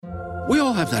We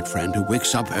all have that friend who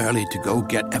wakes up early to go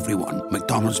get everyone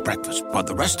McDonald's breakfast, while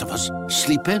the rest of us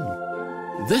sleep in.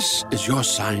 This is your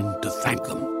sign to thank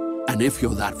them. And if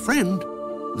you're that friend,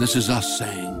 this is us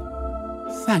saying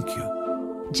thank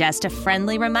you. Just a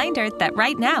friendly reminder that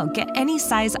right now, get any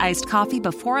size iced coffee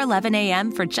before 11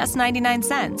 a.m. for just 99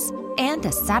 cents. And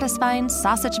a satisfying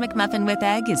sausage McMuffin with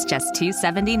egg is just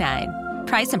 $2.79.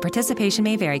 Price and participation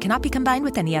may vary. Cannot be combined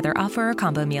with any other offer or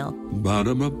combo meal.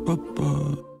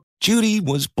 Ba-da-ba-ba-ba. Judy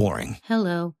was boring.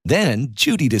 Hello. Then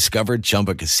Judy discovered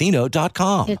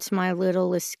ChumbaCasino.com. It's my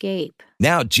little escape.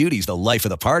 Now Judy's the life of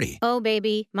the party. Oh,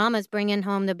 baby, mama's bringing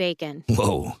home the bacon.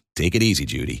 Whoa, take it easy,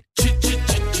 Judy.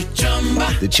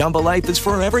 The Chumba life is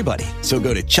for everybody. So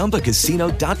go to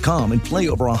ChumbaCasino.com and play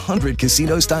over 100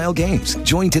 casino-style games.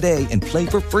 Join today and play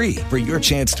for free for your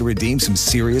chance to redeem some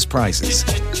serious prizes.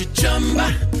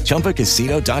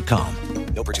 ChumbaCasino.com.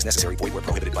 No purchase necessary. Void where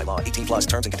prohibited by law. 18 plus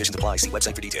terms and conditions apply. See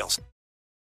website for details.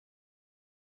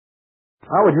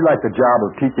 How would you like the job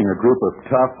of teaching a group of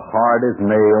tough,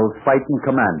 hard-as-nails, fighting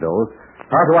commandos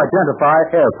how to identify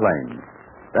airplanes?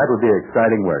 That would be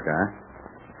exciting work, huh?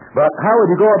 But how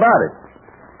would you go about it?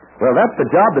 Well, that's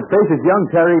the job that faces young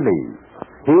Terry Lee.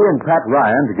 He and Pat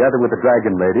Ryan, together with the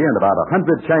Dragon Lady and about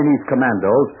 100 Chinese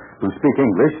commandos who speak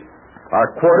English,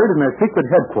 are quartered in their secret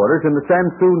headquarters in the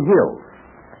Sansoon Hills.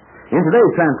 In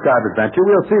today's transcribed adventure,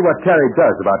 we'll see what Terry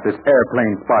does about this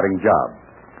airplane spotting job.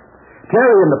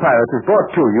 Terry and the Pirates is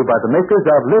brought to you by the makers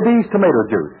of Libby's Tomato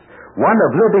Juice, one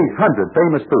of Libby's 100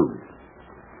 famous foods.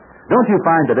 Don't you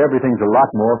find that everything's a lot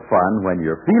more fun when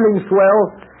you're feeling swell?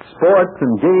 Sports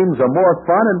and games are more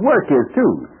fun, and work is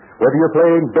too. Whether you're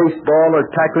playing baseball or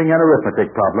tackling an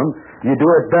arithmetic problem, you do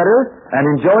it better and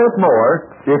enjoy it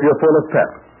more if you're full of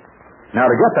pep.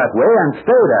 Now, to get that way and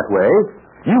stay that way,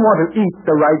 you want to eat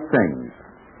the right things.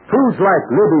 Foods like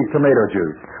Libby's Tomato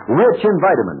Juice, rich in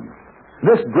vitamins.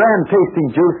 This grand-tasting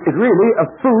juice is really a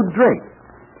food drink.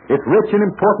 It's rich in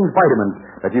important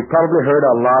vitamins that you've probably heard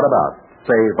a lot about.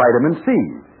 Say, vitamin C.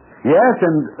 Yes,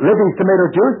 and Libby's Tomato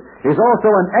Juice is also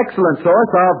an excellent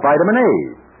source of vitamin A.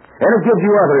 And it gives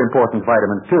you other important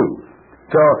vitamins, too.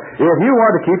 So, if you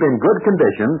want to keep in good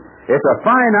condition, it's a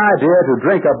fine idea to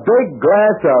drink a big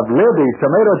glass of Libby's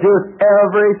Tomato Juice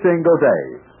every single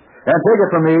day. And take it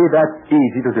from me, that's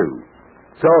easy to do.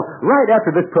 So, right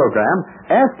after this program,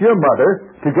 ask your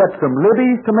mother to get some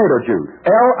Libby's Tomato Juice.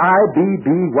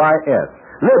 Libbys.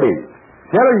 Libby's.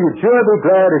 Tell her you'd sure be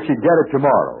glad if she'd get it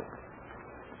tomorrow.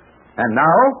 And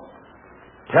now,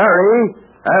 Terry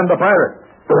and the Pirates.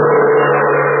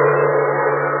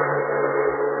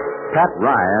 Pat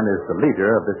Ryan is the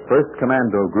leader of this first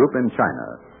commando group in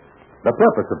China. The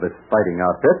purpose of this fighting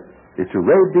outfit is to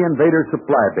raid the invaders'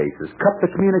 supply bases, cut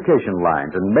the communication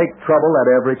lines, and make trouble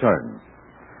at every turn.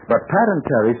 But Pat and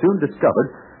Terry soon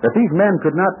discovered that these men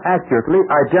could not accurately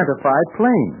identify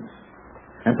planes.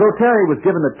 And so Terry was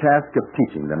given the task of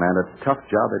teaching them, and a tough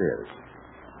job it is.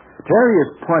 Terry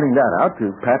is pointing that out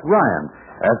to Pat Ryan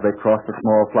as they cross the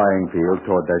small flying field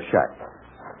toward their shack.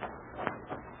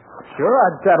 Sure,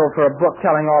 I'd settle for a book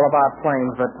telling all about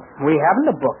planes, but we haven't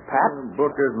a book, Pat. The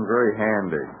book isn't very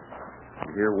handy.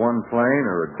 You hear one plane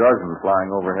or a dozen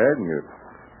flying overhead, and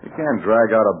you can't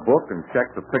drag out a book and check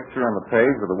the picture on the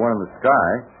page with the one in the sky.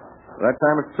 By that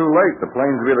time, it's too late. The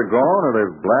plane's are either gone or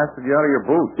they've blasted you out of your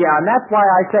boots. Yeah, and that's why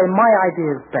I say my idea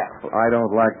is best. Well, I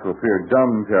don't like to appear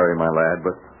dumb, Terry, my lad,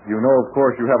 but you know, of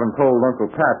course, you haven't told Uncle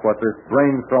Pat what this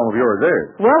brainstorm of yours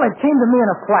is. Well, it came to me in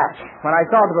a flash when I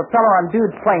saw the propeller on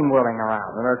Dude's plane whirling around.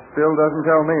 And that still doesn't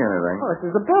tell me anything. Oh, this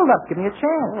is a build-up. Give me a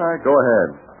chance. All right, go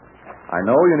ahead. I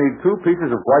know you need 2 pieces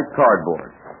of white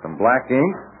cardboard, some black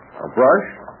ink, a brush,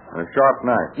 and a sharp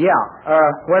knife. Yeah.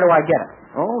 Where do I get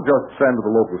it? Oh, just send to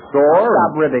the local store.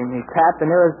 Stop ribbing me, Pat. The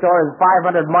nearest store is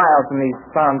 500 miles from these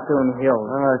Sansoon Hills.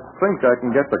 I think I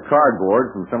can get the cardboard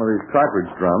from some of these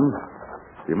cartridge drums.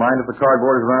 Do you mind if the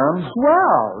cardboard is round?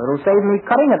 Well, it'll save me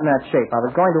cutting it in that shape. I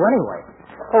was going to anyway.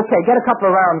 Okay, get a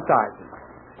couple of round sizes.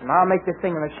 And I'll make this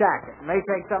thing in the shack. It may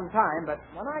take some time, but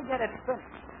when I get it finished...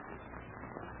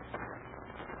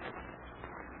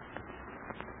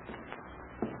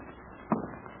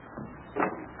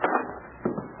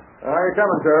 How are you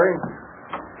coming, Terry?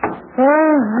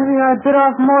 Well, maybe I bit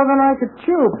off more than I could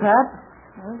chew, Pat.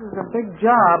 This is a big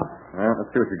job. Well, let's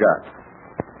see what you got.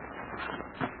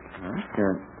 I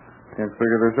can't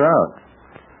figure this out.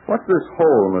 What's this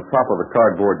hole in the top of the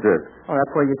cardboard disc? Oh,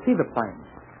 that's where you see the planes.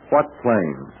 What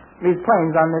planes? These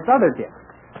planes on this other disc.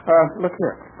 Look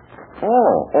here.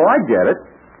 Oh, I get it.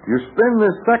 You spin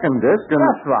this second disc and...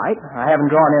 That's right. I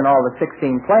haven't drawn in all the 16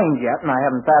 planes yet, and I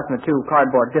haven't fastened the 2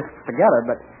 cardboard discs together,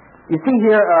 but you see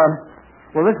here,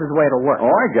 Well, this is the way it'll work. Oh,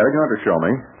 I get it. You don't have to show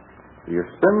me. You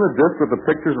spin the disc with the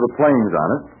pictures of the planes on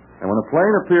it, and when a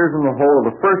plane appears in the hole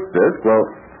of the first disc, well,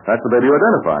 that's the baby you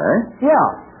identify, eh? Yeah.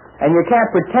 And you can't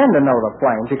pretend to know the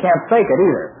planes. You can't fake it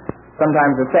either.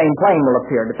 Sometimes the same plane will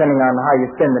appear, depending on how you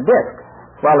spin the disc.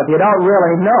 Well, if you don't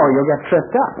really know, you'll get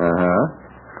tripped up. Uh-huh.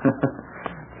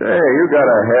 Say, you got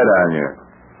a head on you.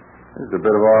 This is a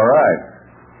bit of all right.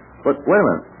 But wait a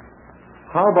minute.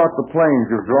 How about the planes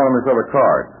you've drawn on this other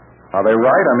card? Are they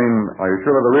right? I mean, are you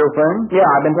sure they're the real thing? Yeah,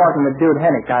 I've been talking with Dude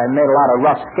Hennick. I made a lot of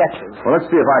rough sketches. Well, let's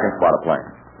see if I can spot a plane.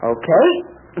 Okay.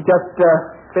 Just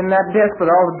spin that disc with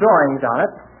all the drawings on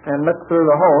it and look through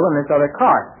the hole in this other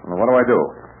card. Well, what do I do?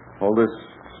 Hold this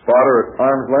spotter at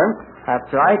arm's length?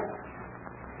 That's right.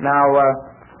 Now,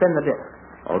 spin the disc.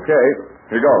 Okay,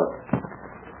 here goes.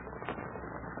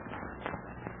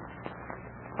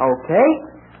 Okay.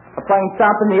 A plane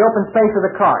stopped in the open space of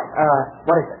the card.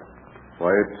 What is it? Why,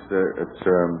 it's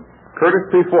Curtis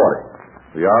P-40.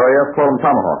 The RAF call them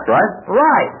Tomahawks, right?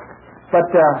 Right. But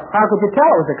how could you tell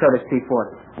it was a Curtis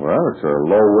P-40? Well, it's a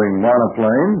low-wing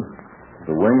monoplane.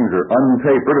 The wings are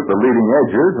untapered at the leading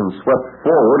edges and swept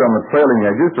forward on the trailing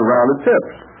edges to rounded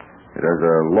tips. It has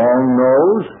a long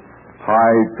nose,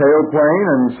 high tailplane,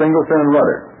 and single fin and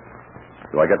rudder.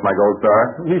 Do I get my gold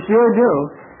star? You sure do.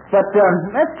 But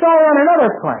let's try on another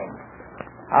plane.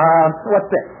 What's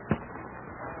this?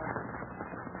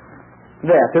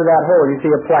 There, through that hole, you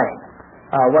see a plane.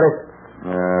 What is it?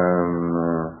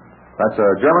 That's a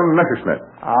German Messerschmitt.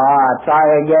 Try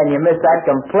again. You missed that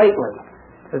completely.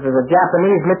 This is a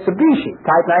Japanese Mitsubishi,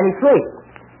 Type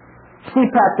 93.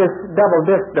 CPAT, this double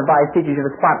disc device teaches you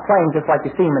to spot planes just like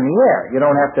you see them in the air. You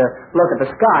don't have to look at the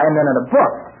sky and then at a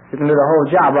book. You can do the whole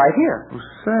job right here. Well,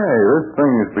 say, this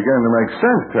thing is beginning to make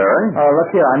sense, Terry.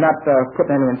 Look here. I'm not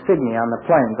putting any insignia on the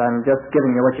planes. I'm just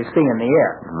giving you what you see in the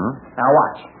air. Mm-hmm. Now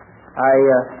watch. I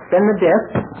spin the disc.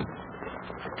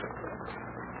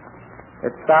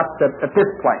 It stops at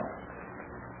this plane.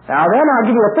 Now then, I'll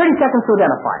give you 30 seconds to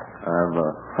identify it.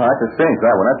 I have to think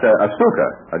that one. That's a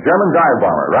Stuka, a German dive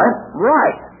bomber, right?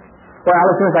 Right. Well,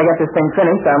 as soon as I get this thing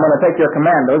finished, I'm going to take your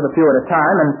commandos a few at a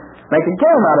time and make a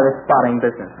game out of this spotting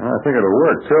business. I think it'll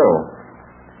work, too.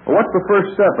 Well, what's the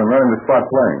first step in learning to spot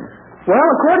planes? Well,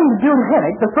 according to Dude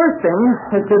Hennick, the first thing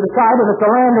is to decide if it's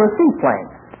a land or a seaplane.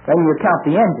 Then you count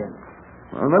the engines.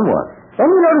 Well, then what? Then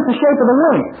you notice the shape of the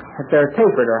wings, if they're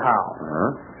tapered or how.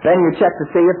 Uh-huh. Then you check to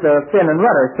see if the fin and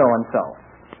rudder are so-and-so.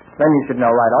 Then you should know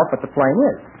right off what the plane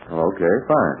is. Okay,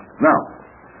 fine. Now,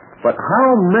 but how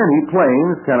many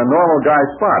planes can a normal guy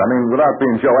spot? I mean, without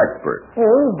being Joe expert.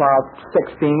 Oh, about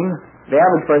 16. The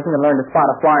average person can learn to spot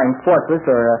a flying Fortress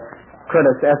or a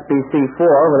Curtiss SBC-4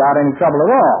 without any trouble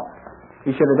at all.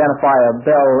 You should identify a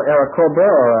Bell Airacobra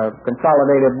or a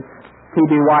consolidated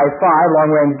TBY-5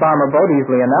 long-range bomber boat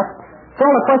easily enough. It's all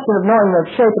a question of knowing the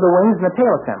shape of the wings and the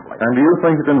tail assembly. And do you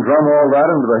think you can drum all that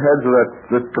into the heads of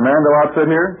this commando outfit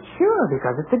here? Sure,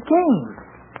 because it's a game.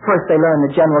 First, they learn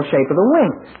the general shape of the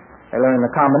wings. They learn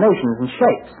the combinations and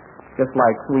shapes. Just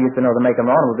like we used to know the make of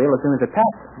an automobile as soon as it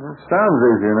passes. Well, sounds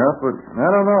easy enough, but I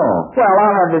don't know. Well,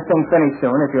 I'll have this thing finished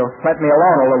soon if you'll let me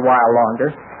alone a little while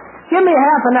longer. Give me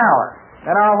half an hour,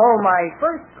 and I'll hold my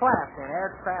first class in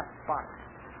aircraft spotting.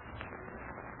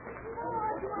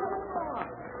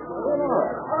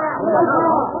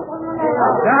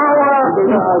 Now,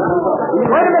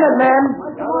 wait a minute, men.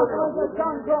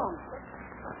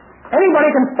 Anybody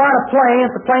can spot a plane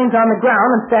if the plane's on the ground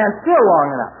and stand still long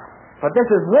enough. But this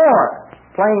is war.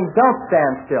 Planes don't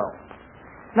stand still.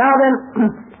 Now then,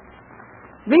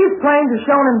 these planes are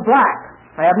shown in black.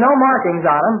 They have no markings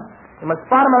on them. You must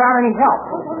spot them without any help.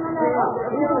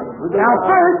 Now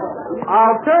first,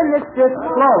 I'll turn this disc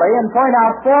slowly and point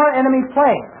out 4 enemy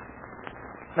planes.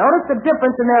 Notice the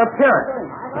difference in their appearance.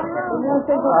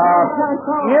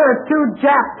 Here are 2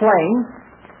 Jap planes,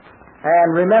 and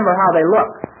remember how they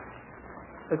look.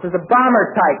 This is a bomber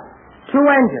type, 2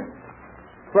 engines.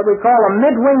 It's what we call a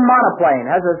mid-wing monoplane.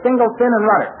 Has a single fin and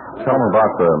rudder. Tell them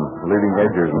about the leading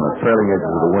edges and the trailing edges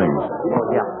of the wings.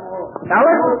 Yeah. Now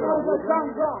listen.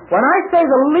 When I say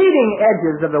the leading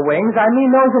edges of the wings, I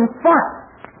mean those in front.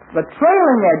 The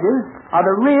trailing edges are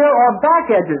the rear or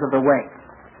back edges of the wings.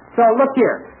 So look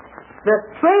here. The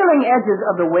trailing edges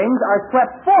of the wings are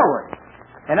swept forward.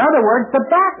 In other words, the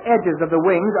back edges of the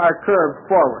wings are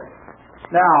curved forward.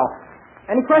 Now,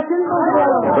 any questions?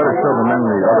 You better show the men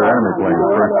the other enemy planes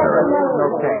first, Terry.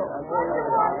 Okay.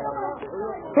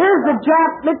 Here's the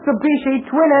Jap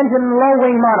Mitsubishi twin-engine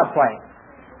low-wing monoplane.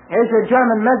 Here's your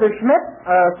German Messerschmitt,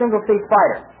 a single-seat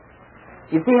fighter.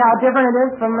 You see how different it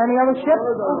is from any other ship?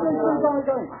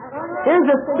 Here's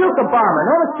a Stuka bomber,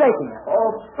 no mistaking it.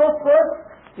 Oh, Stuka?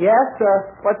 Yes,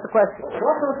 what's the question?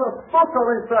 What does a Stuka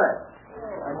mean, say?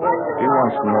 He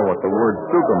wants to know what the word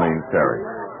Stuka means, Terry.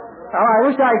 Oh, I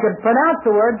wish I could pronounce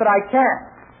the word, but I can't.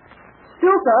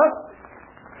 Stuka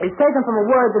is taken from a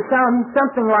word that sounds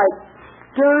something like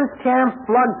Sturs Camp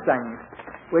Bloodsang,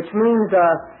 which means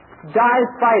dive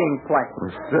fighting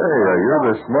plane. Say,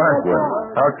 you're the smart one.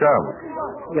 How come?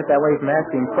 You get that way from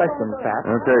asking questions, Pat.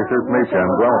 Okay, suits me, Sam.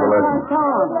 Go on with the lesson.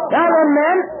 Now then,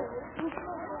 men,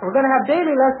 we're going to have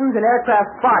daily lessons in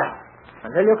aircraft spotting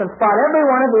until you can spot every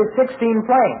one of these 16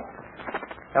 planes.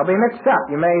 They'll be mixed up.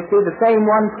 You may see the same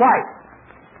one twice.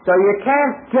 So you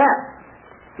can't guess.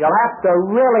 You'll have to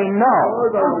really know.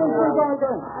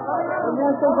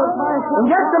 In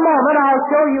just a moment, I'll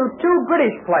show you two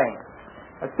British planes.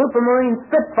 A Supermarine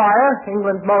Spitfire,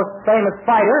 England's most famous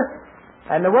fighter,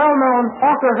 and the well-known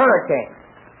Hawker Hurricane.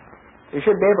 You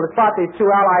should be able to spot these two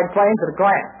Allied planes at a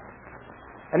glance.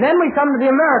 And then we come to the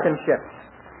American ships.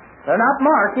 They're not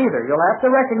marked either. You'll have to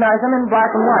recognize them in black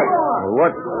and white.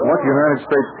 What United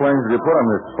States planes did you put on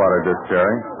this spotter disc,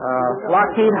 Terry?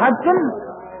 Lockheed Hudson,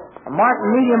 a Martin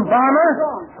medium bomber,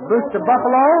 a Brewster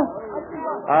Buffalo,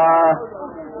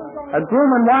 a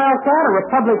Grumman Wildcat, a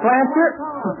Republic Lancer,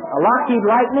 a Lockheed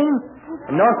Lightning,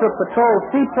 a Northrop Patrol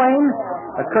seaplane,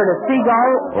 a Curtiss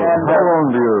Seagull, and... How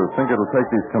long do you think it'll take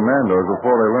these commandos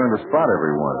before they learn to spot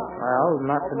everyone? Well,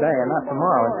 not today and not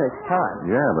tomorrow. It takes time.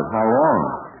 Yeah, but how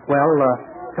long? Well,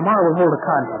 tomorrow we'll hold a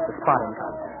contest, a spotting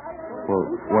contest. Well,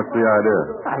 what's the idea?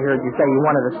 I heard you say you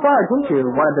wanted a sergeant.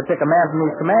 You wanted to pick a man from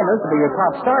these commandos to be your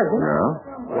top sergeant.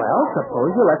 Yeah? Well,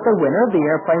 suppose you let the winner of the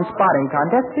airplane spotting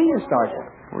contest be your sergeant.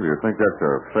 Well, do you think that's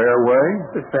a fair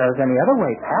way? As fair as any other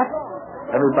way, Pat.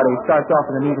 Everybody starts off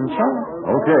with an even chance.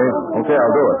 Okay,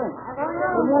 I'll do it.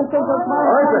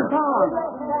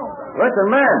 Listen,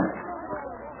 men.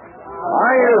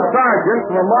 I need a sergeant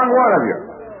from among one of you.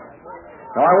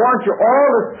 Now, I want you all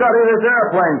to study this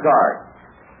airplane card.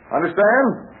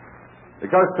 Understand?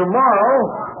 Because tomorrow,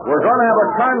 we're going to have a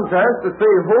contest to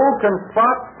see who can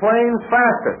spot planes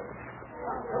fastest.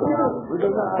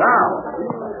 Now,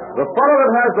 the fellow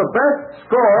that has the best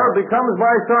score becomes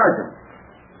my sergeant.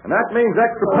 And that means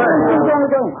extra pay.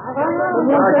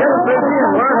 Now, get busy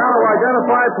and learn how to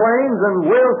identify planes, and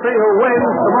we'll see who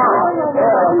wins tomorrow.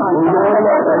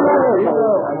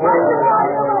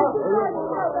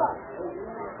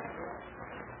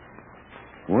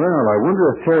 Well, I wonder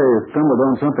if Terry has stumbled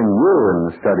on something new in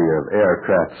the study of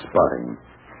aircraft spotting.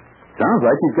 Sounds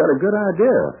like he's got a good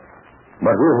idea.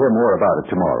 But we'll hear more about it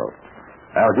tomorrow.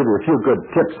 I'll give you a few good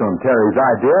tips on Terry's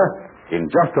idea in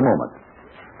just a moment.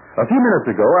 A few minutes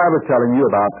ago, I was telling you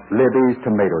about Libby's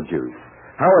tomato juice,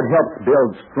 how it helps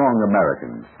build strong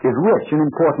Americans, is rich in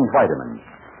important vitamins.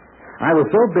 I was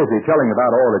so busy telling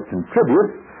about all it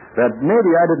contributes that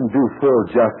maybe I didn't do full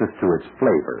justice to its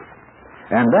flavor.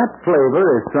 And that flavor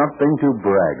is something to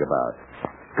brag about.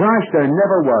 Gosh, there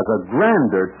never was a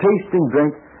grander tasting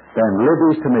drink than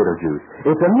Libby's tomato juice.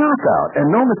 It's a knockout, and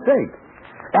no mistake.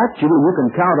 Actually, you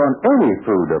can count on any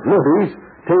food of Libby's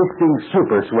tasting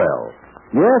super swell.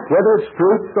 Yes, whether it's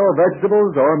fruits or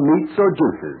vegetables or meats or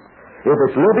juices. If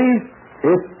it's Libby's,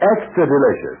 it's extra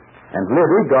delicious. And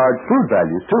Libby guards food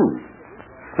values, too.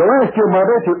 So ask your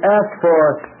mother to ask for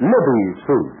Libby's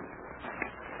food.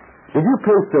 Did you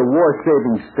paste a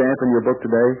war-saving stamp in your book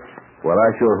today? Well, I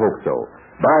sure hope so.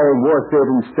 Buying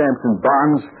war-saving stamps and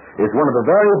bonds is one of the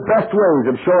very best ways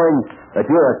of showing that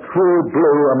you're a true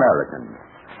blue American.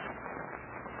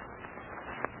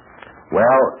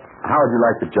 Well, how would you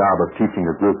like the job of teaching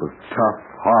a group of tough,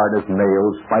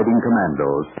 hard-as-nails fighting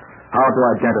commandos how to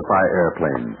identify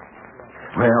airplanes?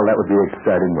 Well, that would be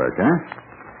exciting work, huh?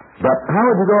 But how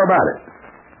would you go about it?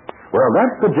 Well,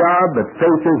 that's the job that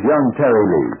faces young Terry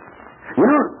Lee. You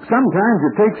know, sometimes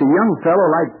it takes a young fellow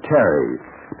like Terry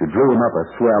to dream up a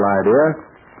swell idea.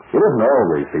 It isn't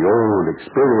always the old,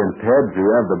 experienced heads who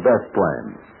have the best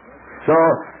plans. So,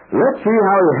 let's see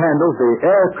how he handles the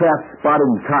aircraft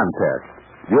spotting contest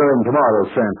during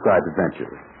tomorrow's transcribed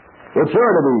adventure. It's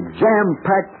sure to be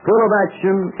jam-packed, full of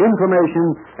action, information,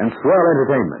 and swell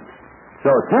entertainment.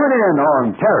 So tune in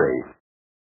on Terry.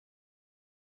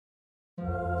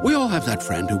 We all have that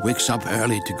friend who wakes up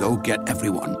early to go get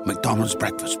everyone McDonald's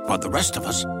breakfast, while the rest of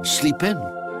us sleep in.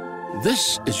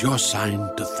 This is your sign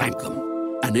to thank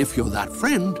them. And if you're that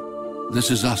friend,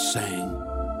 this is us saying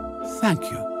thank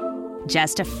you.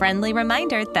 Just a friendly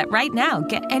reminder that right now,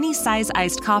 get any size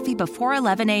iced coffee before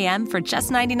 11 a.m. for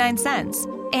just 99 cents.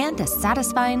 And a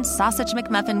satisfying sausage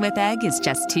McMuffin with egg is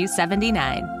just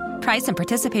 $2.79. Price and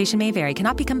participation may vary.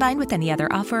 Cannot be combined with any other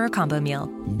offer or combo meal.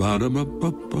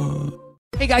 Ba-da-ba-ba-ba.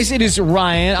 Hey guys, it is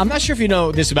Ryan. I'm not sure if you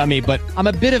know this about me, but I'm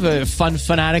a bit of a fun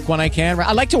fanatic when I can.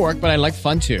 I like to work, but I like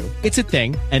fun too. It's a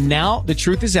thing. And now the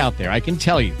truth is out there. I can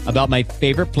tell you about my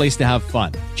favorite place to have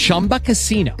fun. Chumba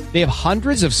Casino. They have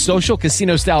hundreds of social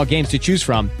casino style games to choose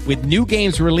from with new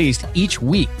games released each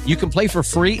week. You can play for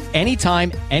free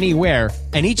anytime, anywhere.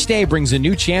 And each day brings a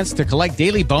new chance to collect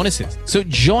daily bonuses. So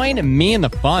join me in the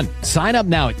fun. Sign up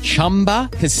now at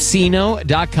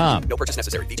ChumbaCasino.com. No purchase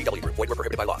necessary. VGW Group. Void where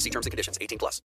prohibited by law. See terms and conditions. 18+.